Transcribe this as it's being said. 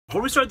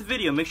Before we start the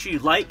video, make sure you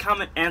like,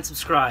 comment, and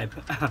subscribe.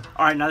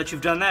 Alright, now that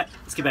you've done that,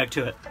 let's get back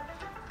to it.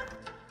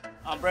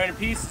 I'm Brandon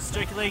Peace, it's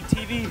TURKEYLEG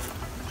TV.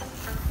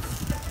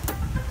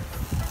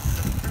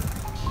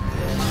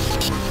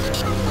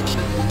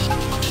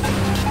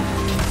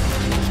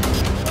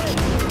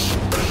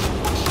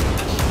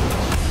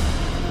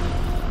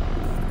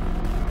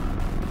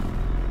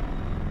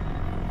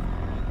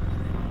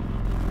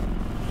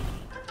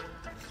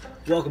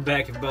 Welcome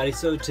back, everybody.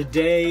 So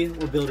today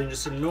we're building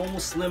just a normal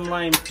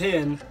slimline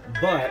pin,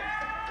 but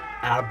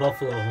out of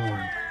buffalo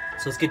horn.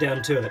 So let's get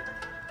down to it.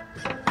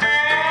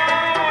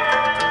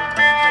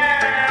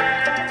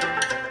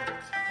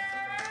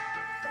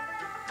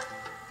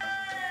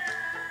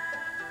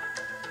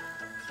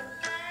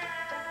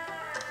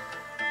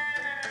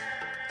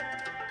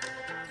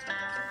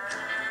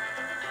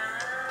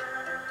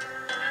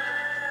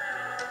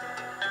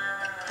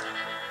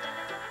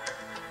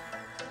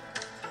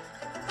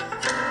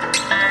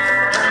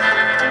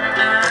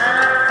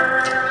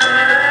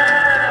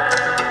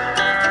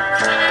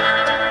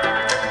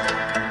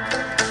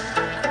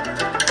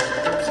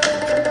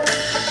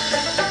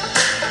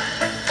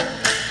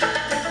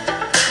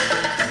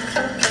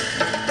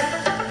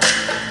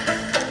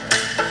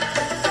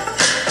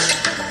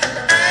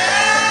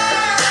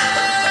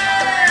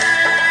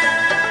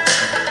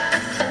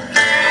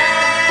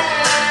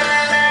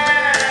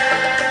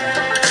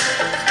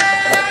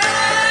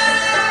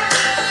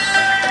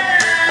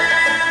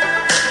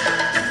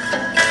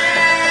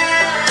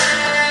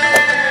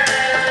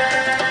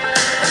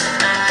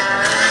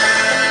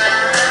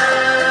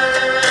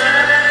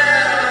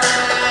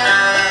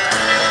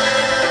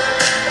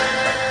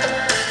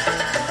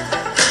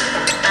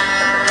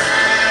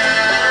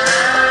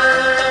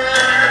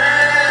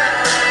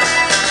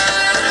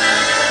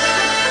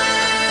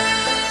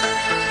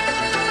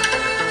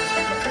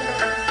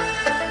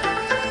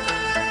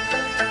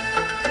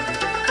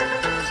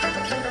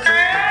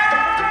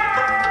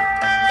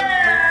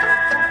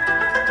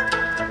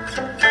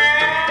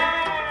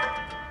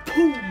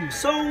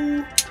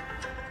 So,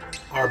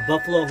 our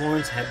buffalo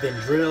horns have been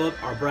drilled,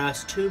 our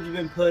brass tubes have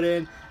been put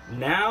in.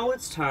 Now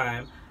it's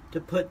time to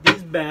put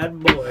these bad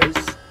boys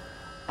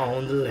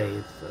on the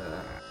lathe.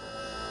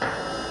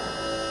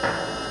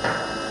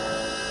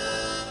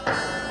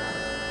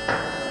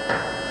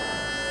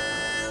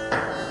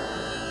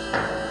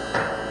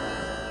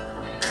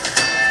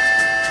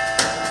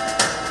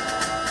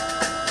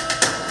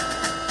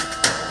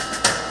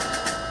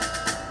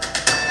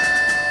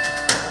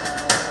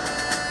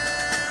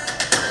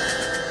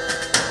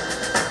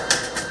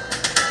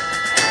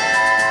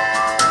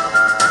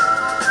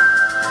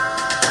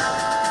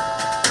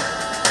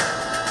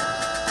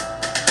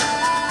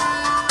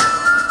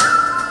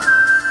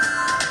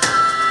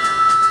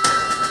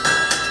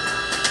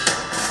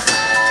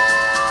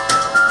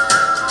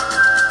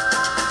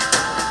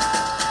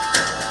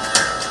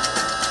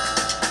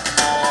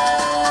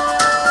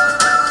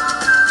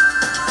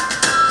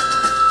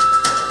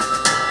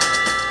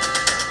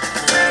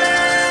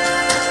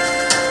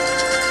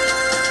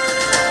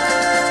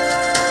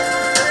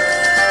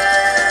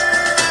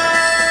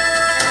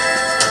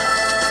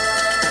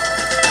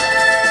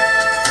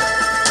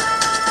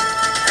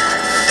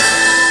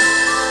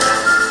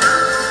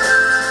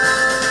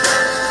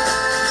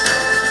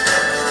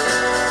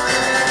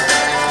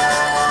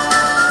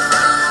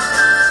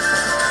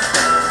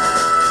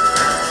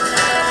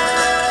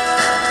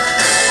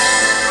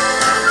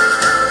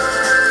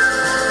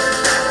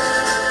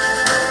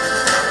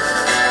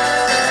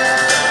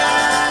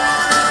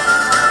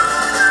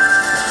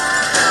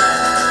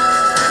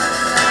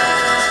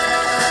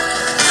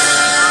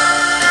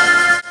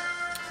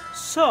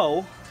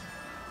 So,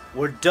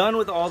 we're done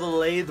with all the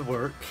lathe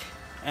work,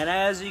 and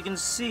as you can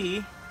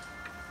see,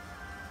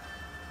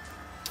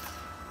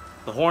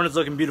 the horn is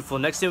looking beautiful.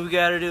 Next thing we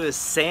gotta do is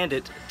sand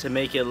it to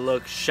make it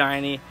look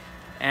shiny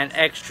and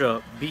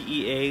extra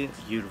BEA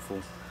beautiful.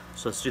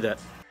 So let's do that.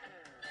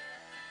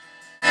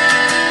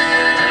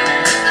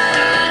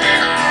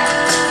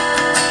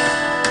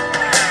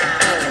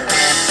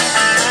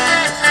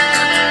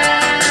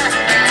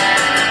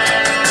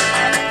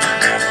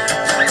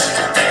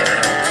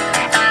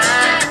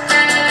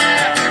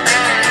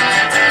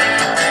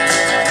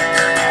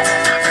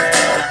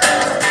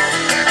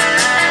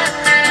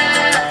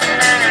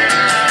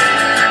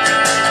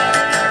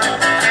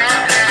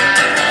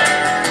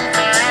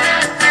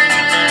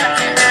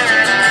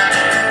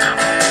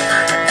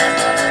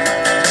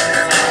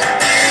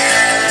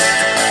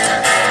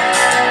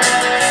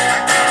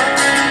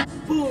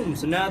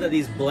 So now that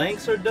these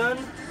blanks are done,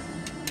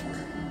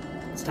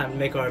 it's time to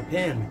make our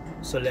pin.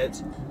 So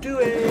let's do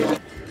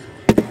it.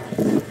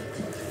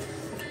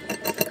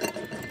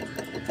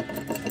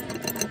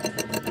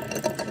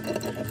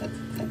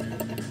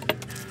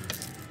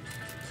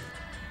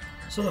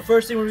 So the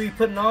first thing we're going to be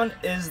putting on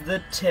is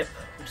the tip.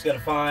 We're just going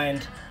to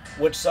find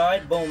which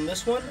side, boom,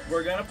 this one,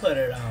 we're going to put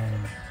it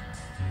on.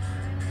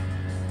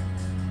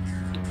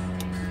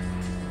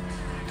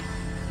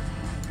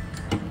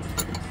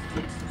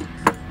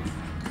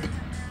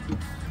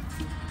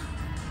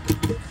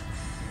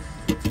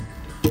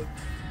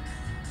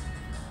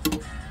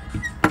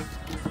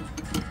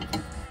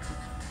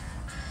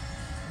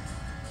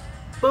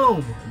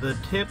 boom, the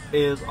tip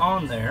is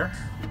on there.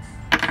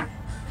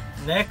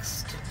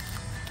 Next,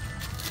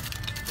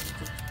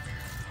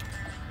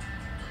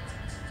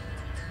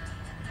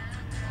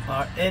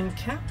 our end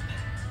cap.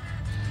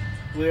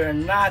 We are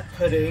not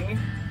putting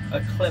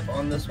a clip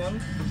on this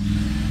one.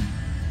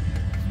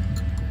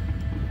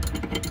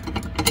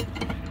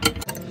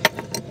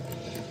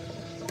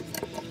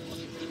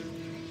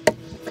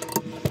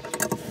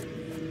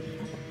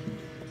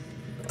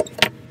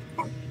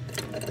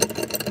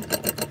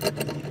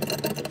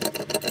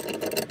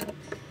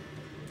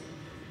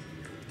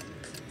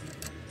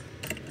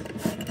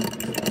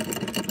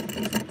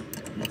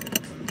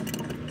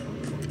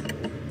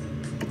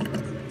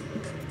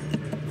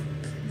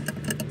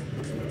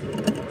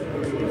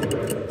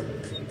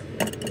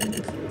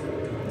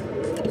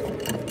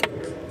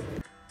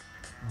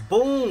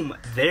 Boom!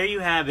 There you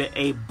have it,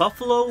 a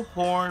buffalo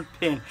horn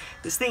pin.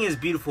 This thing is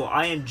beautiful.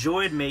 I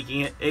enjoyed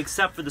making it,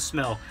 except for the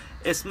smell.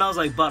 It smells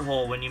like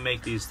butthole when you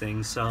make these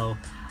things. So,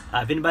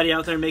 if anybody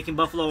out there making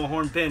buffalo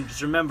horn pin,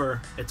 just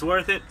remember, it's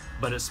worth it,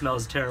 but it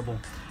smells terrible.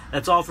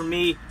 That's all from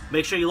me.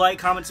 Make sure you like,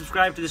 comment,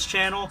 subscribe to this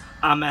channel.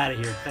 I'm out of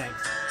here.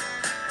 Thanks.